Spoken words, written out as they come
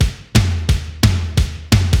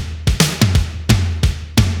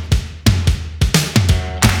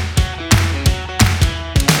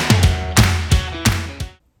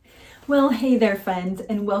Hey there, friends,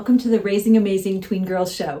 and welcome to the Raising Amazing Tween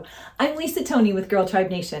Girls show. I'm Lisa Tony with Girl Tribe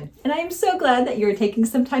Nation, and I am so glad that you're taking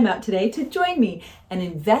some time out today to join me and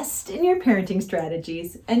invest in your parenting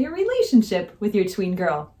strategies and your relationship with your tween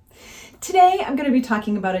girl. Today, I'm going to be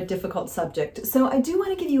talking about a difficult subject, so I do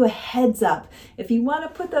want to give you a heads up if you want to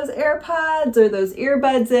put those AirPods or those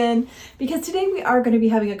earbuds in, because today we are going to be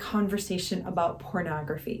having a conversation about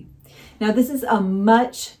pornography. Now, this is a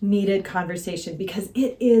much needed conversation because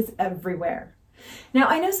it is everywhere. Now,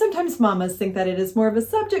 I know sometimes mamas think that it is more of a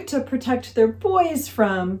subject to protect their boys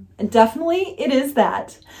from, and definitely it is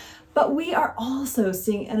that. But we are also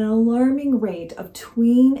seeing an alarming rate of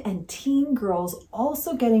tween and teen girls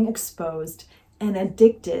also getting exposed and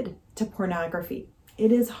addicted to pornography.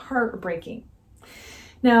 It is heartbreaking.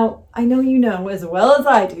 Now, I know you know as well as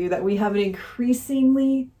I do that we have an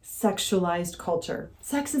increasingly sexualized culture.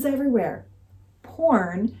 Sex is everywhere.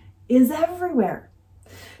 Porn is everywhere.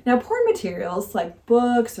 Now, porn materials like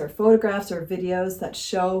books or photographs or videos that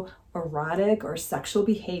show erotic or sexual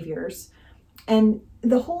behaviors, and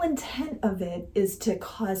the whole intent of it is to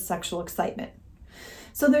cause sexual excitement.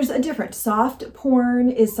 So there's a difference. Soft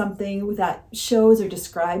porn is something that shows or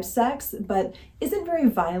describes sex, but isn't very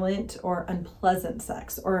violent or unpleasant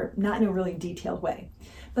sex, or not in a really detailed way.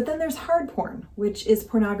 But then there's hard porn, which is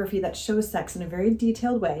pornography that shows sex in a very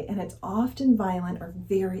detailed way, and it's often violent or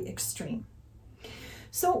very extreme.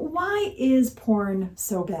 So why is porn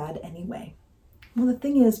so bad anyway? Well, the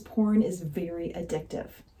thing is, porn is very addictive.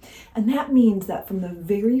 And that means that from the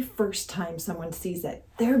very first time someone sees it,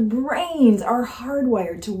 their brains are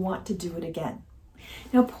hardwired to want to do it again.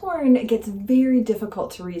 Now, porn gets very difficult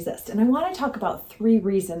to resist, and I want to talk about 3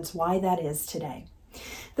 reasons why that is today.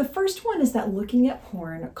 The first one is that looking at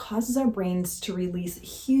porn causes our brains to release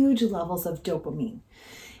huge levels of dopamine.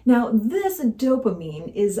 Now, this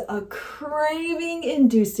dopamine is a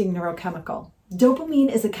craving-inducing neurochemical.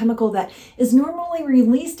 Dopamine is a chemical that is normally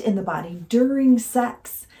released in the body during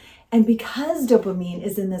sex. And because dopamine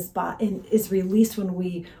is released when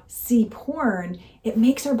we see porn, it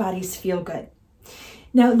makes our bodies feel good.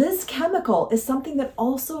 Now, this chemical is something that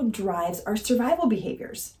also drives our survival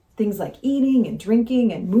behaviors. Things like eating and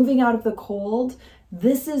drinking and moving out of the cold.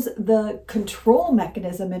 This is the control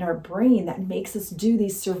mechanism in our brain that makes us do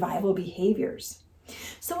these survival behaviors.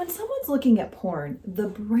 So when someone's looking at porn, the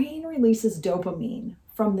brain releases dopamine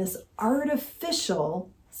from this artificial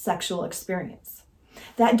sexual experience.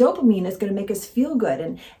 That dopamine is going to make us feel good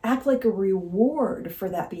and act like a reward for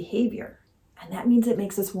that behavior. And that means it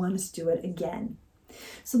makes us want to do it again.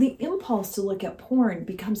 So the impulse to look at porn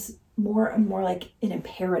becomes more and more like an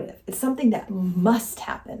imperative. It's something that must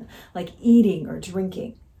happen, like eating or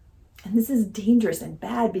drinking. And this is dangerous and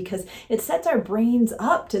bad because it sets our brains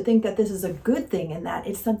up to think that this is a good thing and that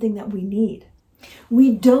it's something that we need.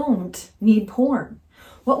 We don't need porn.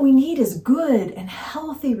 What we need is good and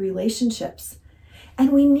healthy relationships.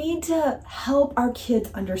 And we need to help our kids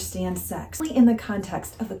understand sex in the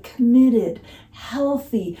context of a committed,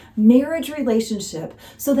 healthy marriage relationship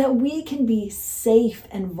so that we can be safe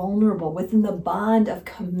and vulnerable within the bond of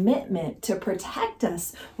commitment to protect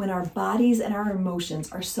us when our bodies and our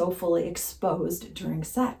emotions are so fully exposed during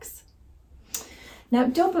sex. Now,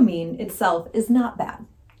 dopamine itself is not bad.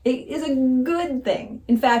 It is a good thing.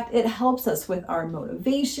 In fact, it helps us with our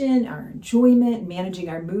motivation, our enjoyment, managing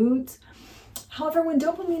our moods. However, when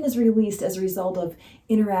dopamine is released as a result of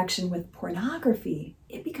interaction with pornography,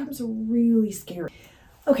 it becomes really scary.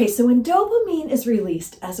 Okay, so when dopamine is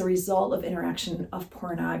released as a result of interaction of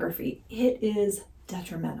pornography, it is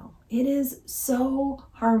detrimental. It is so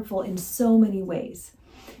harmful in so many ways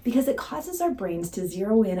because it causes our brains to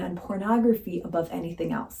zero in on pornography above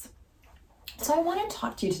anything else. So I want to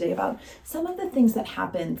talk to you today about some of the things that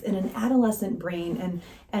happens in an adolescent brain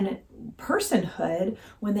and personhood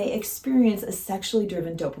when they experience a sexually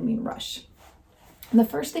driven dopamine rush. And the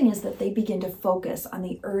first thing is that they begin to focus on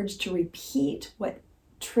the urge to repeat what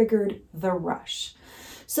triggered the rush.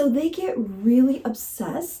 So they get really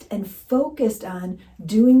obsessed and focused on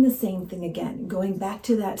doing the same thing again, going back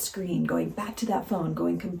to that screen, going back to that phone,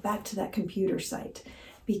 going back to that computer site,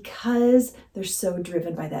 because they're so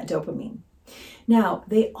driven by that dopamine. Now,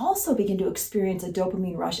 they also begin to experience a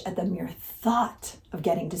dopamine rush at the mere thought of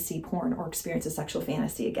getting to see porn or experience a sexual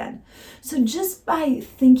fantasy again. So just by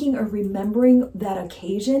thinking or remembering that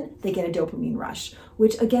occasion, they get a dopamine rush,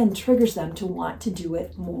 which again triggers them to want to do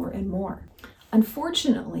it more and more.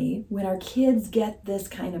 Unfortunately, when our kids get this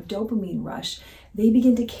kind of dopamine rush, they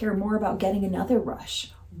begin to care more about getting another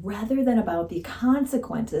rush rather than about the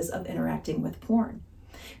consequences of interacting with porn.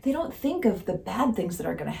 They don't think of the bad things that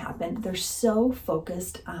are going to happen. They're so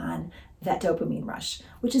focused on that dopamine rush,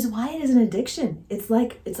 which is why it is an addiction. It's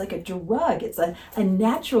like a drug. It's a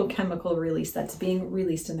natural chemical release that's being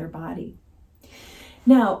released in their body.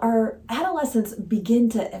 Now, our adolescents begin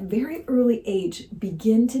to, at a very early age,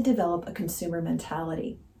 begin to develop a consumer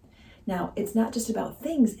mentality. Now, it's not just about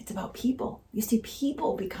things, it's about people. You see,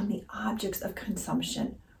 people become the objects of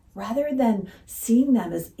consumption rather than seeing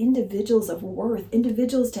them as individuals of worth,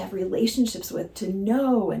 individuals to have relationships with, to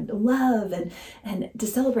know and love and to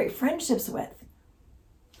celebrate friendships with.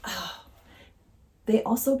 They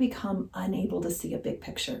also become unable to see a big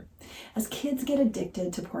picture. As kids get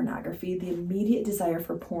addicted to pornography, the immediate desire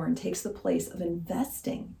for porn takes the place of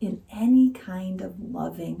investing in any kind of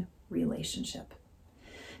loving relationship.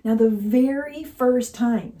 Now, the very first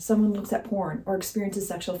time someone looks at porn or experiences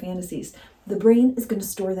sexual fantasies, the brain is going to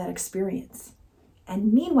store that experience.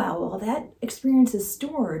 And meanwhile, while that experience is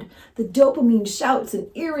stored, the dopamine shouts an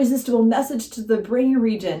irresistible message to the brain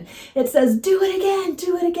region. It says, do it again,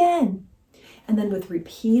 do it again. And then with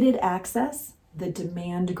repeated access, the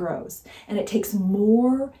demand grows. And it takes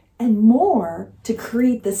more and more to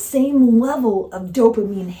create the same level of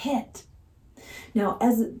dopamine hit. Now,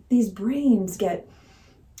 as these brains get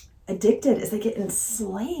addicted, as they get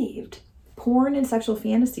enslaved, porn and sexual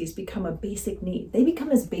fantasies become a basic need. They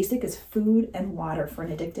become as basic as food and water for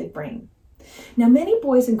an addicted brain. Now, many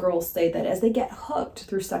boys and girls say that as they get hooked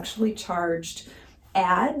through sexually charged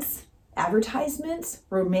ads, advertisements,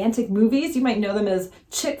 romantic movies, you might know them as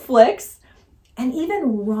chick flicks, and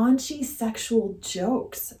even raunchy sexual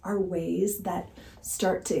jokes are ways that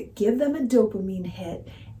start to give them a dopamine hit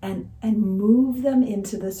and move them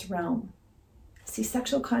into this realm. See,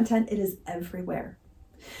 sexual content, it is everywhere.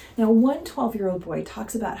 Now, one 12-year-old boy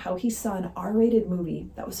talks about how he saw an R-rated movie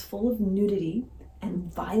that was full of nudity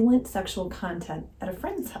and violent sexual content at a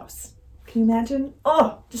friend's house. Can you imagine?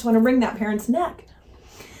 Oh, just want to wring that parent's neck.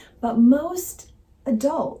 But most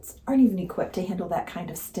adults aren't even equipped to handle that kind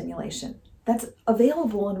of stimulation that's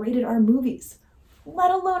available in rated R movies,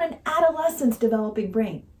 let alone an adolescent's developing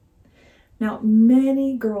brain. Now,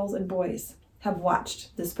 many girls and boys have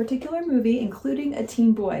watched this particular movie, including a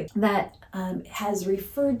teen boy that has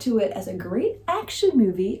referred to it as a great action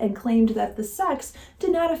movie and claimed that the sex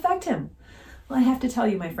did not affect him. Well, I have to tell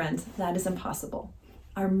you, my friends, that is impossible.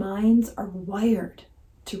 Our minds are wired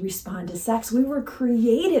to respond to sex. We were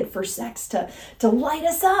created for sex to light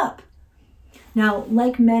us up. Now,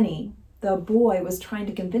 like many, the boy was trying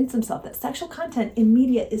to convince himself that sexual content in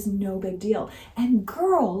media is no big deal. And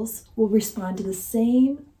girls will respond to the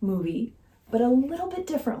same movie, but a little bit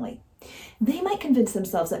differently. They might convince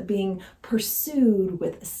themselves that being pursued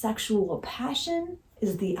with sexual passion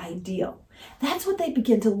is the ideal. That's what they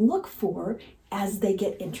begin to look for as they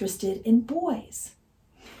get interested in boys.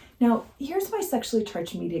 Now, here's why sexually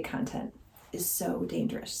charged media content is so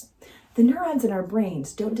dangerous. The neurons in our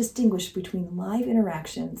brains don't distinguish between live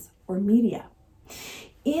interactions or media.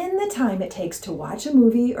 In the time it takes to watch a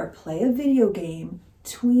movie or play a video game,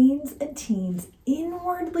 tweens and teens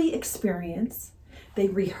inwardly experience, they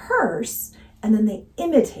rehearse, and then they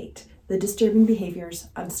imitate the disturbing behaviors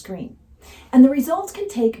on screen. And the results can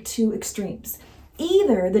take two extremes.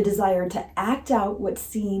 Either the desire to act out what's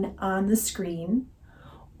seen on the screen,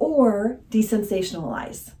 or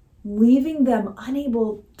desensationalize, leaving them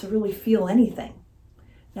unable to really feel anything.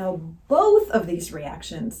 Now, both of these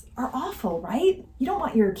reactions are awful, right? You don't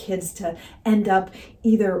want your kids to end up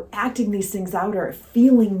either acting these things out or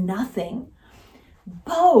feeling nothing.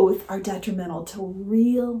 Both are detrimental to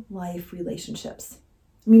real life relationships.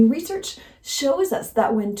 I mean, research shows us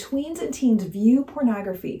that when tweens and teens view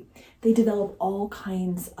pornography, they develop all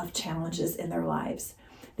kinds of challenges in their lives.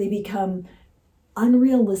 They become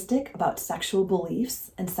unrealistic about sexual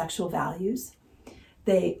beliefs and sexual values.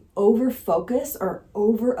 They over-focus or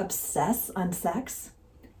over-obsess on sex.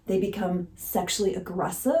 They become sexually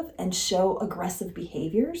aggressive and show aggressive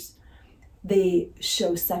behaviors. They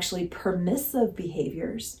show sexually permissive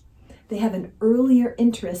behaviors. They have an earlier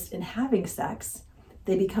interest in having sex.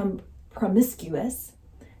 They become promiscuous.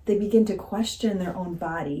 They begin to question their own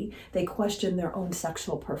body. They question their own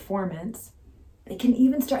sexual performance. They can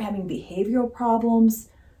even start having behavioral problems.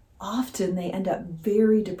 Often they end up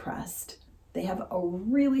very depressed. They have a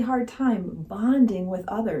really hard time bonding with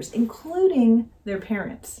others, including their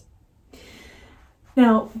parents.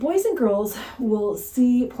 Now, boys and girls will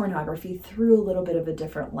see pornography through a little bit of a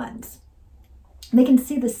different lens. They can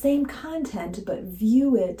see the same content, but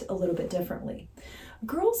view it a little bit differently.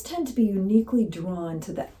 Girls tend to be uniquely drawn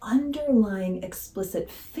to the underlying explicit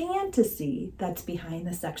fantasy that's behind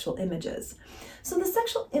the sexual images. So the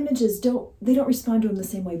sexual images don't respond to them the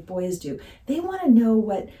same way boys do. They want to know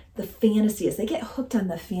what the fantasy is. They get hooked on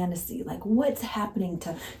the fantasy, like what's happening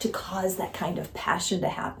to cause that kind of passion to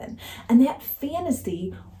happen. And that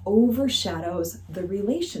fantasy overshadows the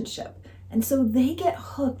relationship. And so they get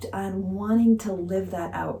hooked on wanting to live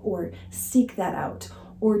that out or seek that out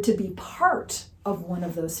or to be part of one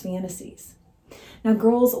of those fantasies. Now,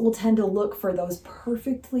 girls will tend to look for those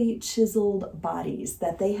perfectly chiseled bodies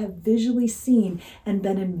that they have visually seen and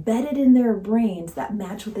been embedded in their brains that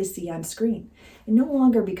match what they see on screen. It no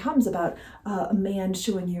longer becomes about a man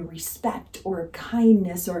showing you respect or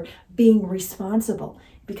kindness or being responsible.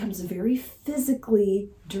 It becomes very physically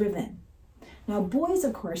driven. Now, boys,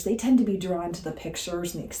 of course, they tend to be drawn to the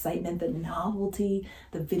pictures and the excitement, the novelty,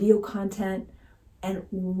 the video content, and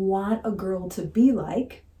want a girl to be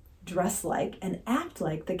like, dress like, and act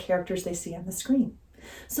like the characters they see on the screen.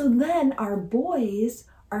 So then our boys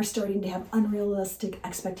are starting to have unrealistic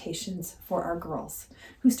expectations for our girls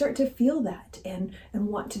who start to feel that and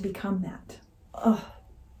want to become that.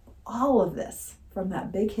 All of this from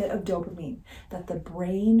that big hit of dopamine that the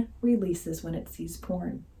brain releases when it sees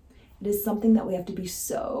porn. It is something that we have to be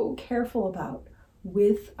so careful about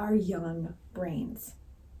with our young brains.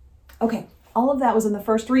 Okay, all of that was in the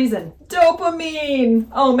first reason. Dopamine!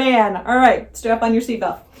 Oh man, all right, strap on your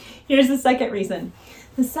seatbelt. Here's the second reason.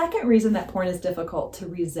 The second reason that porn is difficult to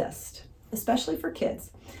resist, especially for kids,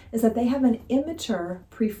 is that they have an immature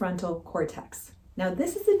prefrontal cortex. Now,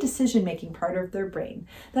 this is the decision-making part of their brain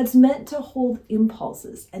that's meant to hold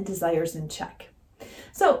impulses and desires in check.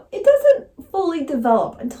 So it doesn't fully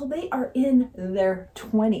develop until they are in their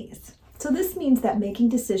 20s. So this means that making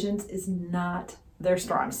decisions is not their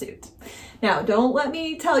strong suit. Now, don't let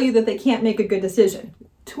me tell you that they can't make a good decision.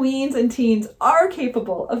 Tweens and teens are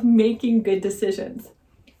capable of making good decisions,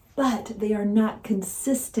 but they are not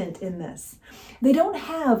consistent in this. They don't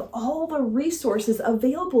have all the resources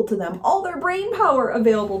available to them, all their brain power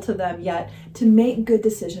available to them yet to make good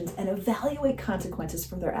decisions and evaluate consequences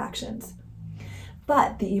for their actions.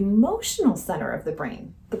 But the emotional center of the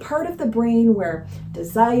brain, the part of the brain where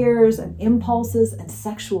desires and impulses and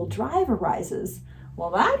sexual drive arises,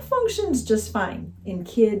 well, that functions just fine in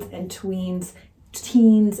kids and tweens,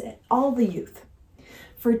 teens, all the youth.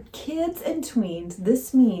 For kids and tweens,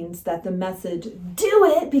 this means that the message, do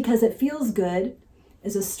it because it feels good,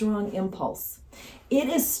 is a strong impulse. It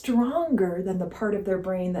is stronger than the part of their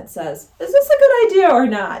brain that says, is this a good idea or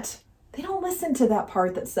not? They don't listen to that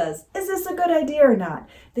part that says, is this a good idea or not?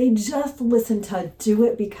 They just listen to do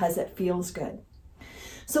it because it feels good.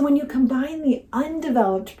 So when you combine the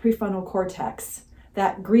undeveloped prefrontal cortex,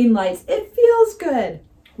 that green lights, it feels good,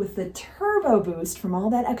 with the turbo boost from all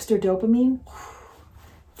that extra dopamine,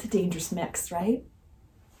 it's a dangerous mix, right?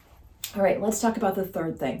 All right, let's talk about the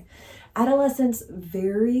third thing. Adolescents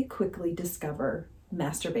very quickly discover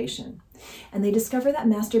masturbation. And they discover that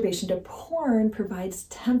masturbation to porn provides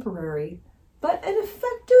temporary but an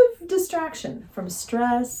effective distraction from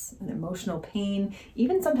stress and emotional pain,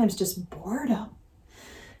 even sometimes just boredom.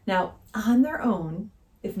 Now, on their own,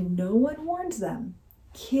 if no one warns them,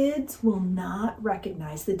 kids will not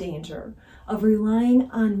recognize the danger of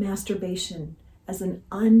relying on masturbation as an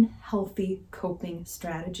unhealthy coping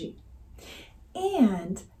strategy,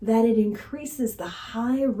 and that it increases the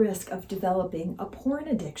high risk of developing a porn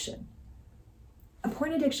addiction. A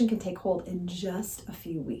porn addiction can take hold in just a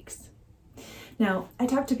few weeks. Now, I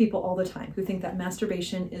talk to people all the time who think that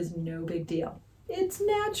masturbation is no big deal. It's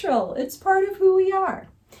natural. It's part of who we are.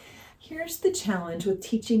 Here's the challenge with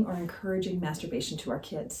teaching or encouraging masturbation to our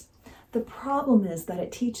kids. The problem is that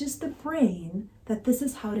it teaches the brain that this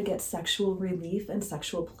is how to get sexual relief and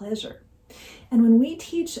sexual pleasure. And when we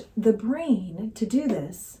teach the brain to do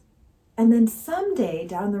this, and then someday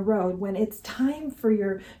down the road, when it's time for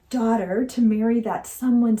your daughter to marry that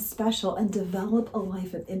someone special and develop a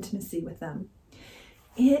life of intimacy with them,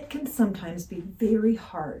 it can sometimes be very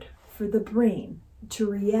hard for the brain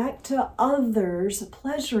to react to others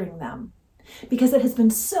pleasuring them because it has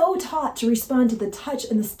been so taught to respond to the touch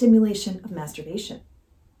and the stimulation of masturbation.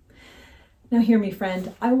 Now hear me,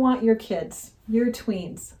 friend. I want your kids, your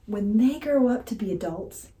tweens, when they grow up to be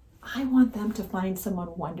adults, I want them to find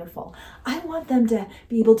someone wonderful. I want them to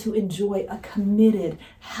be able to enjoy a committed,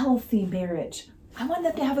 healthy marriage. I want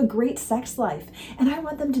them to have a great sex life. And I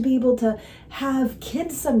want them to be able to have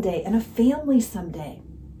kids someday and a family someday.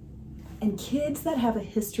 And kids that have a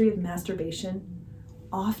history of masturbation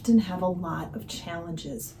often have a lot of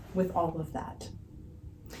challenges with all of that.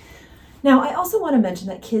 Now, I also want to mention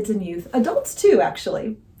that kids and youth, adults too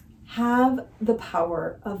actually, have the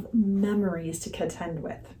power of memories to contend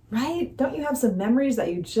with, right? Don't you have some memories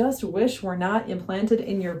that you just wish were not implanted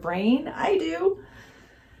in your brain? I do.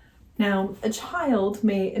 Now, a child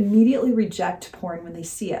may immediately reject porn when they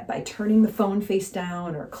see it by turning the phone face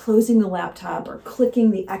down or closing the laptop or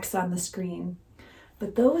clicking the X on the screen.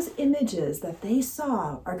 But those images that they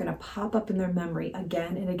saw are going to pop up in their memory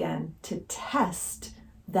again and again to test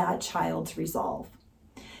that child's resolve.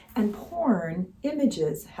 And porn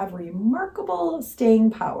images have remarkable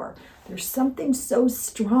staying power. There's something so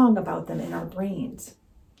strong about them in our brains.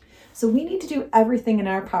 So we need to do everything in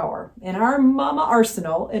our power, in our mama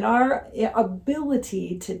arsenal, in our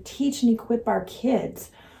ability to teach and equip our kids.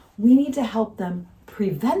 We need to help them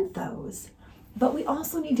prevent those, but we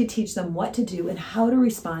also need to teach them what to do and how to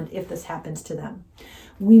respond if this happens to them.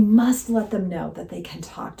 We must let them know that they can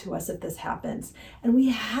talk to us if this happens. And we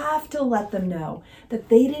have to let them know that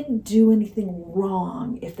they didn't do anything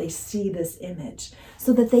wrong if they see this image,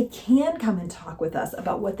 so that they can come and talk with us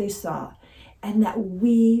about what they saw and that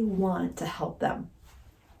we want to help them.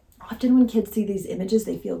 Often when kids see these images,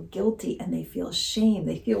 they feel guilty and they feel shame.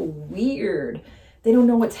 They feel weird. They don't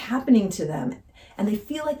know what's happening to them. And they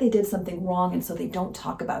feel like they did something wrong, and so they don't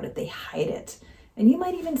talk about it. They hide it. And you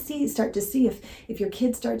might even start to see if your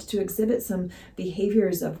kid starts to exhibit some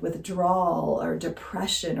behaviors of withdrawal or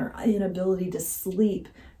depression or inability to sleep,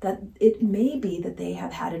 that it may be that they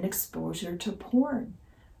have had an exposure to porn.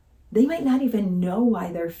 They might not even know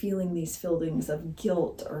why they're feeling these feelings of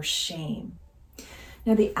guilt or shame.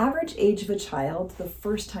 Now, the average age of a child, the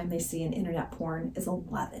first time they see an internet porn, is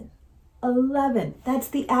 11. 11, that's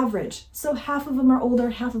the average. So half of them are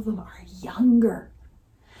older, half of them are younger.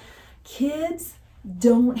 Kids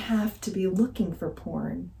don't have to be looking for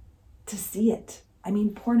porn to see it. I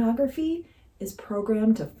mean, pornography is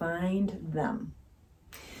programmed to find them.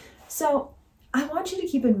 So I want you to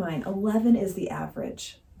keep in mind, 11 is the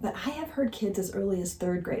average, but I have heard kids as early as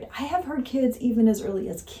 3rd grade. I have heard kids even as early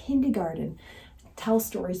as kindergarten tell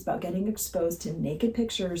stories about getting exposed to naked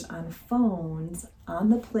pictures on phones on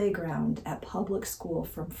the playground at public school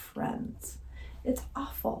from friends. It's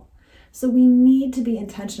awful. So we need to be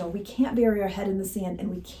intentional. We can't bury our head in the sand, and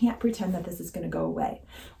we can't pretend that this is going to go away.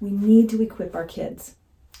 We need to equip our kids.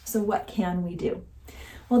 So what can we do?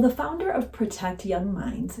 Well, the founder of Protect Young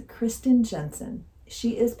Minds, Kristen Jensen,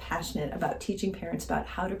 she is passionate about teaching parents about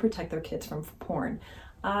how to protect their kids from porn.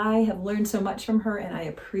 I have learned so much from her, and I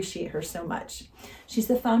appreciate her so much. She's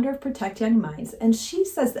the founder of Protect Young Minds, and she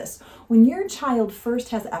says this: when your child first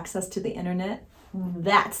has access to the internet,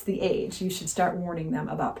 that's the age you should start warning them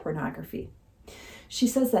about pornography. She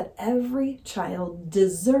says that every child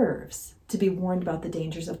deserves to be warned about the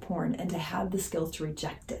dangers of porn and to have the skills to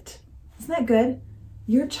reject it. Isn't that good?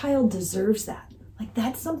 Your child deserves that. Like,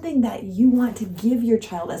 that's something that you want to give your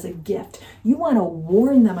child as a gift. You want to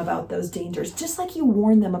warn them about those dangers, just like you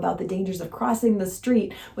warn them about the dangers of crossing the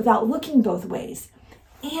street without looking both ways.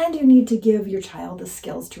 And you need to give your child the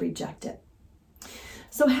skills to reject it.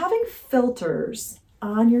 So having filters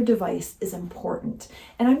on your device is important.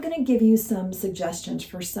 And I'm going to give you some suggestions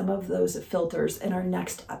for some of those filters in our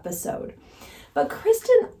next episode. But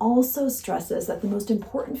Kristen also stresses that the most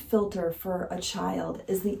important filter for a child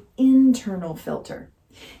is the internal filter.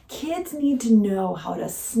 Kids need to know how to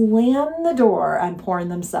slam the door on porn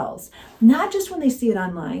themselves, not just when they see it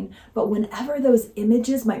online, but whenever those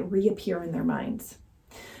images might reappear in their minds.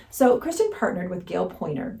 So Kristen partnered with Gail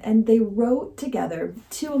Pointer, and they wrote together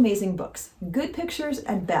 2 amazing books, Good Pictures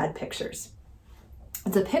and Bad Pictures.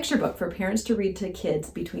 It's a picture book for parents to read to kids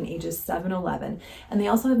between ages 7 and 11. And they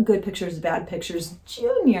also have Good Pictures, Bad Pictures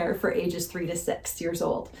Junior for ages 3 to 6 years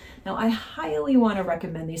old. Now, I highly want to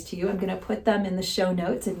recommend these to you. I'm going to put them in the show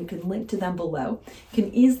notes, and you can link to them below. You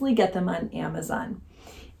can easily get them on Amazon.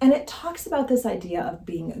 And it talks about this idea of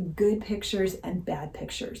being good pictures and bad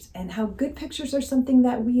pictures, and how good pictures are something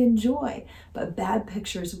that we enjoy, but bad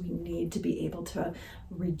pictures we need to be able to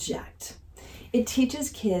reject. It teaches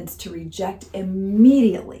kids to reject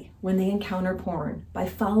immediately when they encounter porn by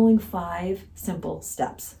following 5 simple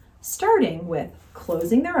steps, starting with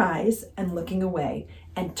closing their eyes and looking away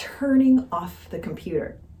and turning off the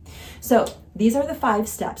computer. So these are the 5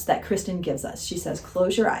 steps that Kristen gives us. She says,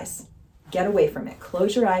 close your eyes. Get away from it.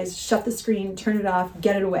 Close your eyes, shut the screen, turn it off,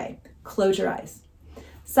 get it away. Close your eyes.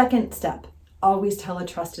 Second step, always tell a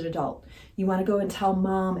trusted adult. You want to go and tell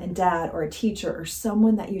mom and dad or a teacher or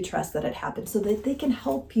someone that you trust that it happened so that they can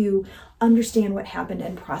help you understand what happened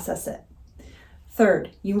and process it.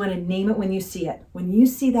 Third, you want to name it when you see it. When you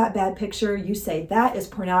see that bad picture, you say, that is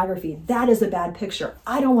pornography. That is a bad picture.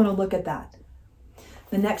 I don't want to look at that.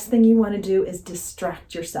 The next thing you want to do is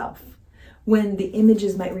distract yourself when the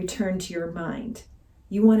images might return to your mind.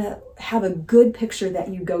 You want to have a good picture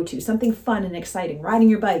that you go to, something fun and exciting, riding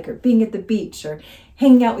your bike or being at the beach or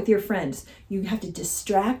hanging out with your friends. You have to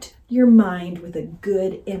distract your mind with a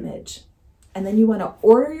good image. And then you want to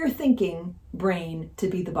order your thinking brain to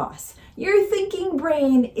be the boss. Your thinking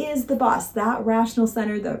brain is the boss. That rational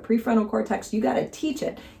center, the prefrontal cortex, you got to teach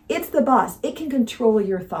it. It's the boss. It can control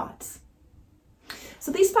your thoughts.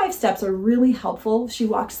 So these 5 steps are really helpful. She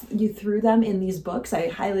walks you through them in these books. I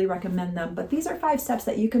highly recommend them, but these are 5 steps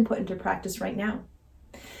that you can put into practice right now.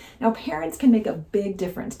 Now, parents can make a big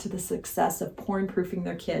difference to the success of porn-proofing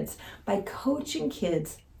their kids by coaching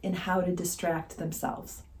kids in how to distract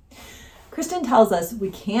themselves. Kristen tells us we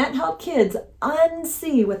can't help kids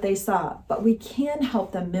unsee what they saw, but we can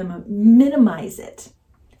help them minimize it.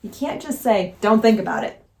 You can't just say, don't think about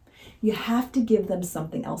it. You have to give them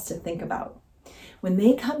something else to think about. When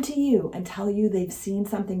they come to you and tell you they've seen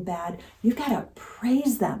something bad, you've got to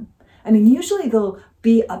praise them. I mean, usually they'll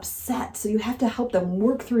be upset, so you have to help them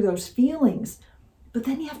work through those feelings. But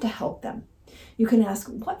then you have to help them. You can ask,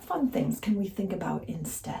 what fun things can we think about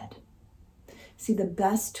instead? See, the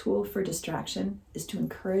best tool for distraction is to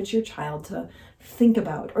encourage your child to think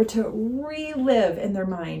about or to relive in their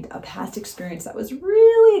mind a past experience that was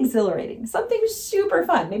really exhilarating, something super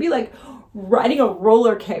fun, maybe like riding a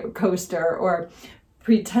roller coaster or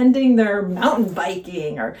pretending they're mountain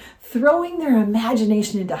biking or throwing their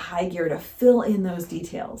imagination into high gear to fill in those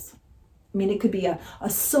details. I mean, it could be a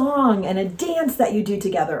song and a dance that you do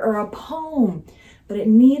together or a poem, but it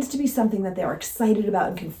needs to be something that they're excited about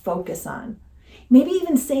and can focus on. Maybe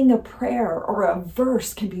even saying a prayer or a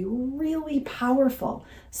verse can be really powerful,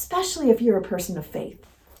 especially if you're a person of faith.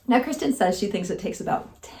 Now, Kristen says she thinks it takes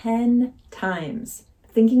about 10 times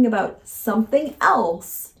thinking about something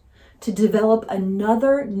else to develop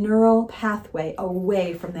another neural pathway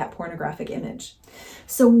away from that pornographic image.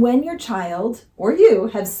 So when your child or you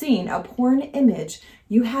have seen a porn image,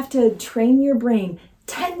 you have to train your brain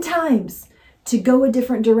 10 times to go a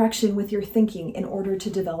different direction with your thinking in order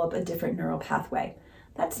to develop a different neural pathway.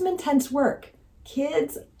 That's some intense work.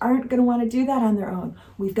 Kids aren't going to want to do that on their own.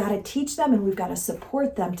 We've got to teach them and we've got to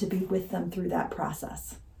support them to be with them through that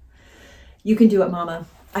process. You can do it, Mama.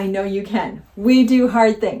 I know you can. We do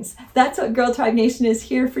hard things. That's what Girl Tribe Nation is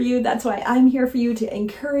here for you. That's why I'm here for you, to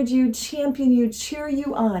encourage you, champion you, cheer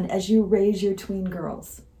you on as you raise your tween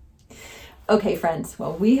girls. Okay, friends,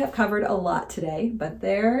 well, we have covered a lot today, but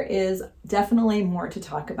there is definitely more to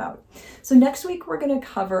talk about. So next week, we're going to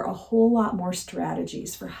cover a whole lot more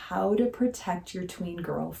strategies for how to protect your tween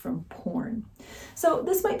girl from porn. So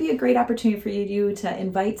this might be a great opportunity for you to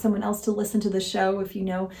invite someone else to listen to the show if you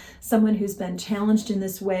know someone who's been challenged in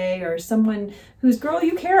this way or someone whose girl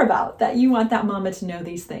you care about, that you want that mama to know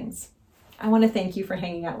these things. I want to thank you for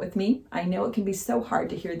hanging out with me. I know it can be so hard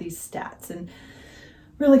to hear these stats and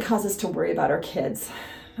really cause us to worry about our kids.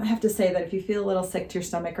 I have to say that if you feel a little sick to your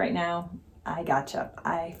stomach right now, I gotcha.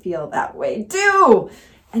 I feel that way too.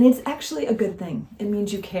 And it's actually a good thing. It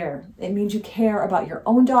means you care. It means you care about your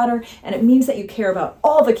own daughter, and it means that you care about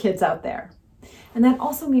all the kids out there. And that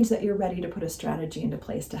also means that you're ready to put a strategy into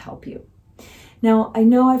place to help you. Now, I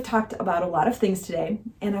know I've talked about a lot of things today,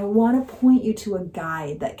 and I want to point you to a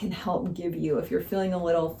guide that can help give you, if you're feeling a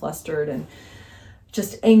little flustered and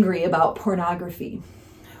just angry about pornography.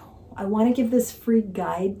 I want to give this free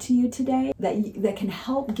guide to you today that can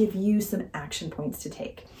help give you some action points to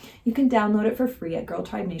take. You can download it for free at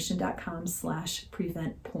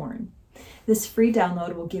girltribeNation.com/preventporn. This free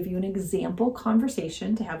download will give you an example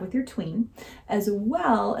conversation to have with your tween, as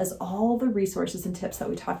well as all the resources and tips that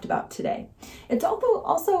we talked about today. It's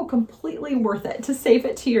also completely worth it to save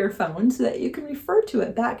it to your phone so that you can refer to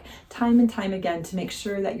it back time and time again to make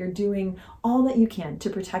sure that you're doing all that you can to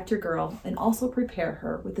protect your girl and also prepare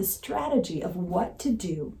her with a strategy of what to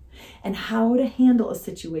do and how to handle a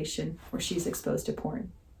situation where she's exposed to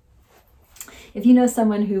porn. If you know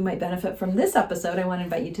someone who might benefit from this episode, I want to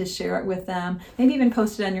invite you to share it with them, maybe even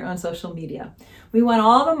post it on your own social media. We want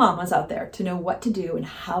all the mamas out there to know what to do and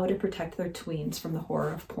how to protect their tweens from the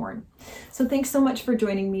horror of porn. So thanks so much for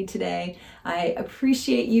joining me today. I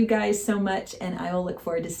appreciate you guys so much, and I will look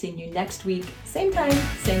forward to seeing you next week, same time,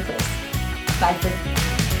 same place. Bye for now.